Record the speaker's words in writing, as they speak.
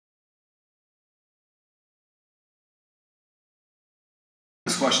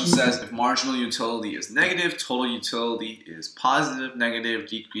This question says, if marginal utility is negative, total utility is positive, negative,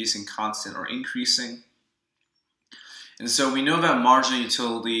 decreasing, constant, or increasing. And so we know that marginal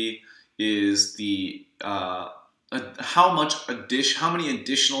utility is the how many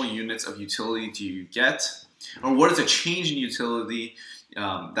additional units of utility do you get, or what is a change in utility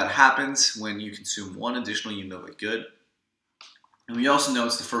that happens when you consume one additional unit of a good. And we also know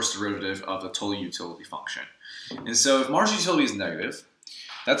it's the first derivative of the total utility function. And so if marginal utility is negative,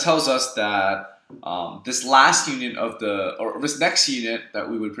 that tells us that this last unit of this next unit that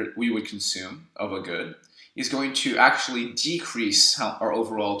we would consume of a good is going to actually decrease our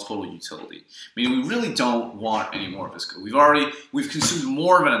overall total utility. Meaning we really don't want any more of this good. We've consumed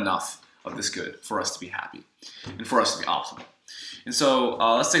more than enough of this good for us to be happy and for us to be optimal. And so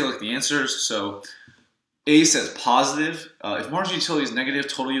let's take a look at the answers. So A says positive. If marginal utility is negative,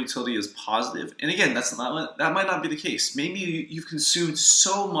 total utility is positive. And again, that might not be the case. Maybe you've consumed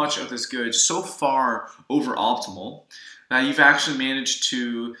so much of this good so far over optimal that you've actually managed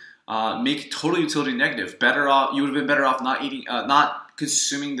to make total utility negative. You would have been better off not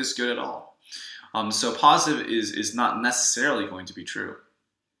consuming this good at all. So positive is not necessarily going to be true.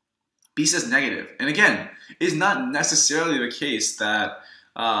 B says negative, and again, it is not necessarily the case that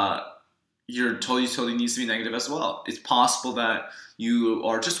your total utility needs to be negative as well. It's possible that you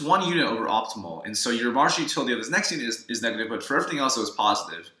are just one unit over optimal, and so your marginal utility of this next unit is negative, but for everything else it was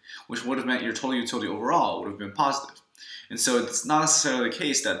positive, which would have meant your total utility overall would have been positive. And so it's not necessarily the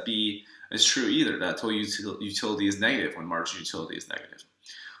case that B is true either, that total utility is negative when marginal utility is negative.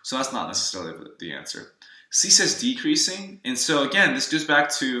 So that's not necessarily the answer. C says decreasing, and so again, this goes back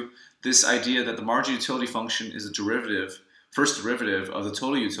to this idea that the marginal utility function is a first derivative of the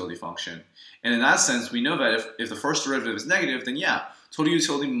total utility function. And in that sense, we know that if the first derivative is negative, then yeah, total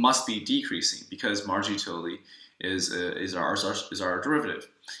utility must be decreasing because marginal utility is our derivative.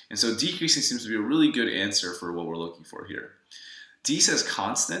 And so decreasing seems to be a really good answer for what we're looking for here. D says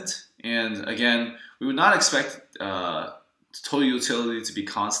constant, and again, we would not expect total utility to be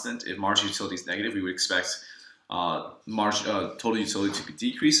constant if marginal utility is negative. We would expect total utility to be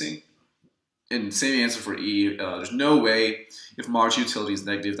decreasing. And same answer for E. There's no way if marginal utility is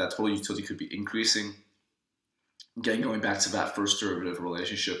negative that total utility could be increasing. Again, going back to that first derivative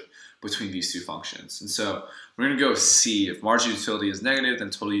relationship between these two functions. And so we're going to go with C. If marginal utility is negative, then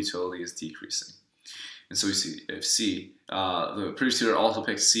total utility is decreasing. And so we see if C, the previous tutor also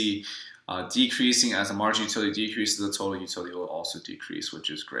picked C, decreasing as the marginal utility decreases, the total utility will also decrease, which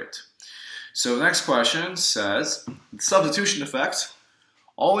is great. So the next question says, the substitution effect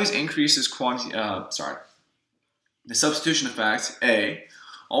always increases the substitution effect, A,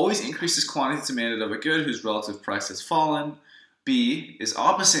 always increases quantity demanded of a good whose relative price has fallen. B, is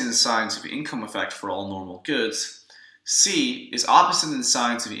opposite in sign to the income effect for all normal goods. C, is opposite in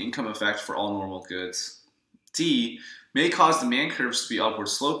sign to the income effect for all normal goods. D, may cause demand curves to be upward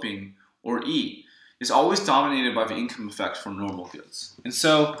sloping. Or E, is always dominated by the income effect for normal goods. And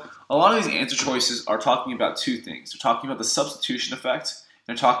so a lot of these answer choices are talking about two things. They're talking about the substitution effect,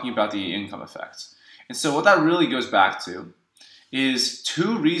 and they're talking about the income effect. And so what that really goes back to is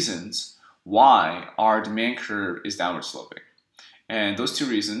two reasons why our demand curve is downward sloping. And those two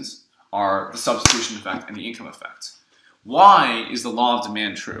reasons are the substitution effect and the income effect. Why is the law of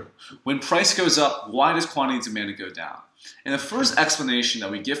demand true? When price goes up, why does quantity demanded go down? And the first explanation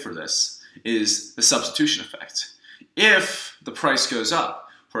that we give for this is the substitution effect. If the price goes up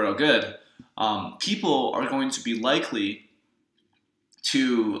for a good, people are going to be likely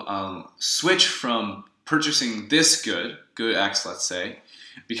to switch from purchasing this good X, let's say,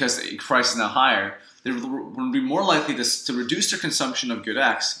 because the price is now higher, they're going to be more likely to reduce their consumption of good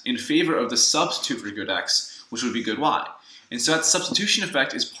X in favor of the substitute for good X, which would be good Y. And so that substitution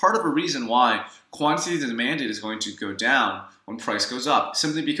effect is part of a reason why quantity demanded is going to go down when price goes up,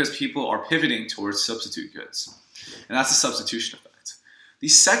 simply because people are pivoting towards substitute goods. And that's the substitution effect. The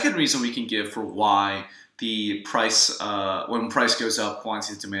second reason we can give for why the price, when price goes up,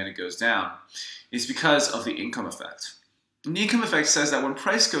 quantity demanded goes down, is because of the income effect. And the income effect says that when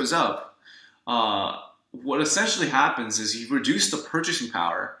price goes up, what essentially happens is you reduce the purchasing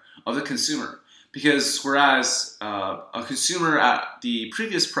power of the consumer. Because whereas a consumer at the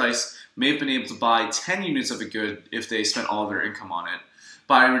previous price may have been able to buy 10 units of a good if they spent all of their income on it,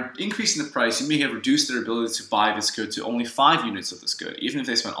 by increasing the price, you may have reduced their ability to buy this good to only 5 units of this good, even if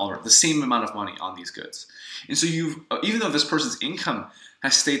they spent the same amount of money on these goods. And so even though this person's income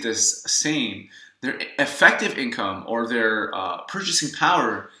has stayed the same, their effective income or their purchasing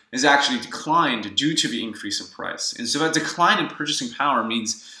power has actually declined due to the increase in price. And so that decline in purchasing power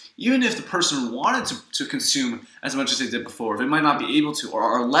means even if the person wanted to consume as much as they did before, they might not be able to or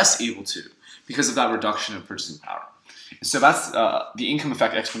are less able to because of that reduction in purchasing power. And so that's the income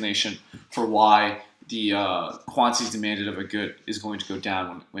effect explanation for why the quantities demanded of a good is going to go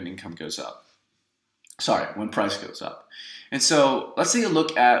down when income goes up. Sorry, when price goes up. And so let's take a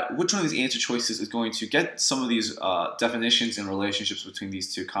look at which one of these answer choices is going to get some of these definitions and relationships between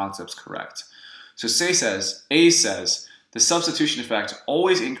these two concepts correct. So A says, the substitution effect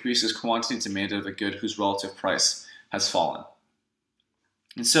always increases quantity demanded of a good whose relative price has fallen.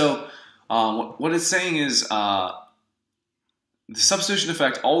 And so what it's saying is the substitution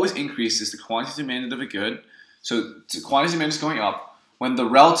effect always increases the quantity demanded of a good. So the quantity demanded is going up when the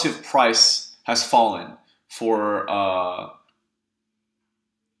relative price has fallen for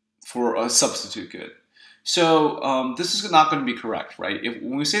a substitute good. So this is not going to be correct, right?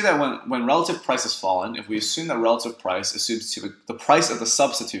 When we say that when relative price has fallen, if we assume that relative price assumes to the price of the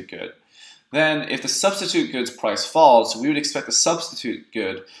substitute good, then if the substitute good's price falls, we would expect the substitute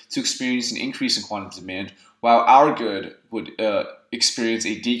good to experience an increase in quantity demand, while our good would experience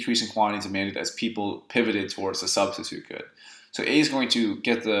a decrease in quantity demanded as people pivoted towards the substitute good. So A is going to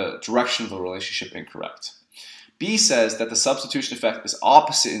get the direction of the relationship incorrect. B says that the substitution effect is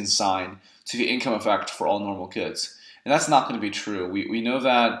opposite in sign to the income effect for all normal goods. And that's not going to be true. We know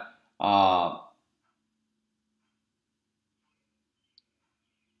that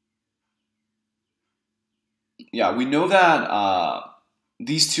we know that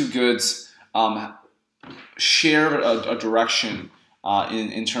these two goods share a direction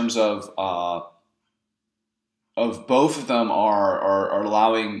in terms of both of them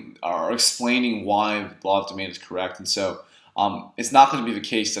are explaining why the law of demand is correct, and so it's not going to be the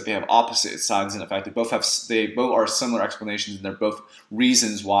case that they have opposite signs in effect. They both are similar explanations, and they're both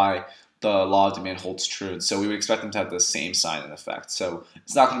reasons why the law of demand holds true. And so we would expect them to have the same sign in effect. So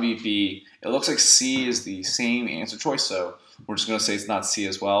it's not going to be B. It looks like C is the same answer choice, so we're just going to say it's not C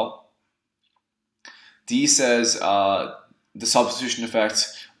as well. D says the substitution effect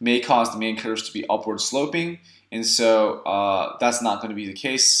may cause demand curves to be upward sloping, and so that's not going to be the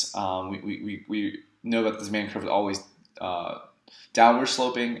case. We know that the demand curve is always downward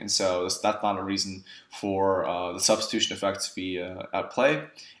sloping, and so that's not a reason for the substitution effect to be at play.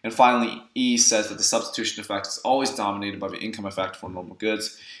 And finally, E says that the substitution effect is always dominated by the income effect for normal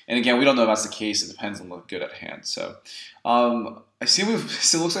goods. And again, we don't know if that's the case. It depends on the good at hand. So I see it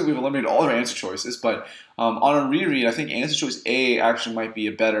looks like we've eliminated all our answer choices, but on a reread, I think answer choice A actually might be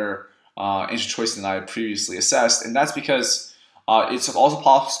a better answer choice than I had previously assessed, and that's because it's also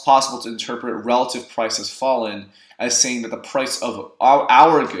possible to interpret relative price has fallen as saying that the price of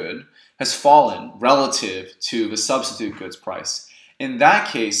our good has fallen relative to the substitute goods price. In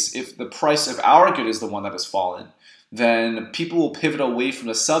that case, if the price of our good is the one that has fallen, then people will pivot away from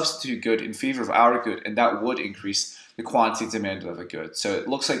the substitute good in favor of our good, and that would increase the quantity demanded of a good. So it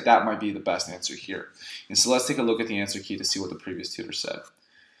looks like that might be the best answer here. And so let's take a look at the answer key to see what the previous tutor said.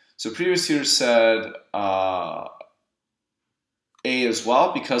 So previous tutor said A as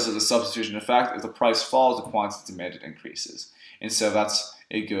well, because of the substitution effect. If the price falls, the quantity demanded increases. And so that's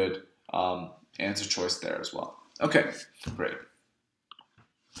a good answer choice there as well. Okay, great.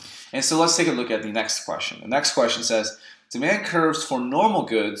 And so let's take a look at the next question. The next question says, demand curves for normal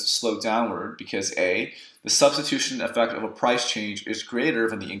goods slope downward because A, the substitution effect of a price change is greater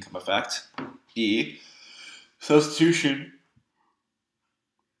than the income effect. B, substitution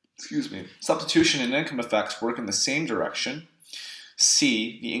and income effects work in the same direction.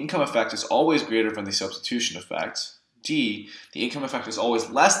 C, the income effect is always greater than the substitution effect. D, the income effect is always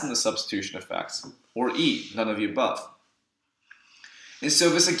less than the substitution effect. Or E, none of the above. And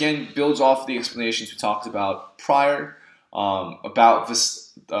so this again builds off the explanations we talked about prior about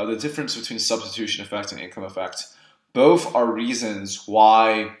this, the difference between substitution effect and income effect. Both are reasons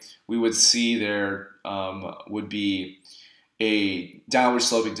why we would see there would be a downward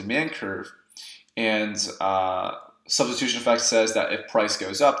sloping demand curve, and substitution effect says that if price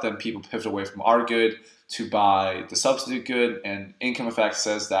goes up, then people pivot away from our good to buy the substitute good, and income effect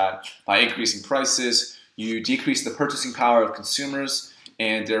says that by increasing prices, you decrease the purchasing power of consumers,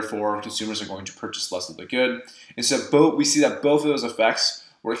 and therefore consumers are going to purchase less of the good. And so we see that both of those effects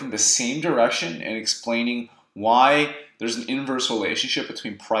work in the same direction and explaining why there's an inverse relationship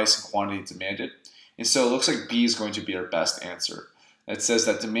between price and quantity demanded. And so it looks like B is going to be our best answer. It says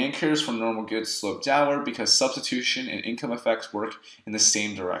that demand curves for normal goods slope downward because substitution and income effects work in the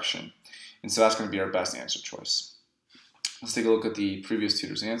same direction. And so that's going to be our best answer choice. Let's take a look at the previous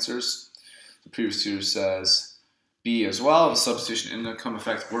tutor's answers. The previous tutor says B as well. The substitution and income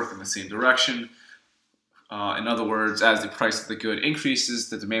effects work in the same direction. In other words, as the price of the good increases,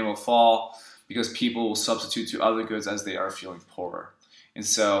 the demand will fall because people will substitute to other goods as they are feeling poorer. And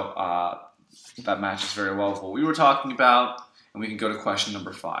so that matches very well with what we were talking about. And we can go to question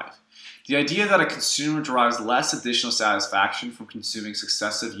number 5. The idea that a consumer derives less additional satisfaction from consuming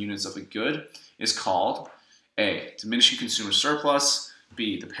successive units of a good is called A, diminishing consumer surplus,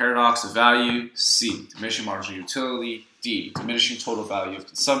 B, the paradox of value, C, diminishing marginal utility, D, diminishing total value of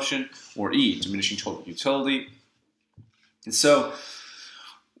consumption, or E, diminishing total utility. And so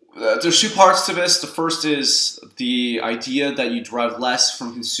there's 2 parts to this. The first is the idea that you derive less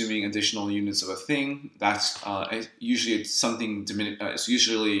from consuming additional units of a thing. That's usually something. It's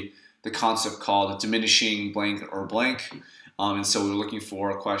usually the concept called diminishing blank or blank. And so we're looking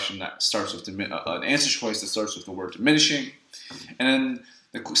for a question that starts with an answer choice that starts with the word diminishing. And then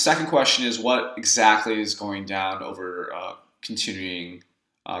the second question is what exactly is going down over continuing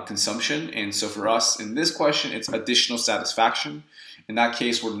consumption. And so for us in this question, it's additional satisfaction. In that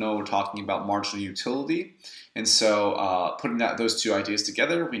case, we're talking about marginal utility. And so putting those 2 ideas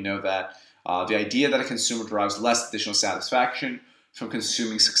together, we know that the idea that a consumer derives less additional satisfaction from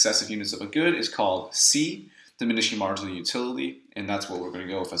consuming successive units of a good is called C, diminishing marginal utility. And that's what we're going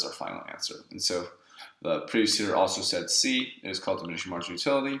to go with as our final answer. And so the previous tutor also said C. It is called diminishing marginal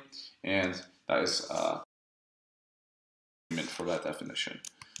utility. And that is for that definition.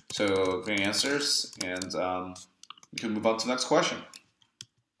 So great answers, and we can move on to the next question.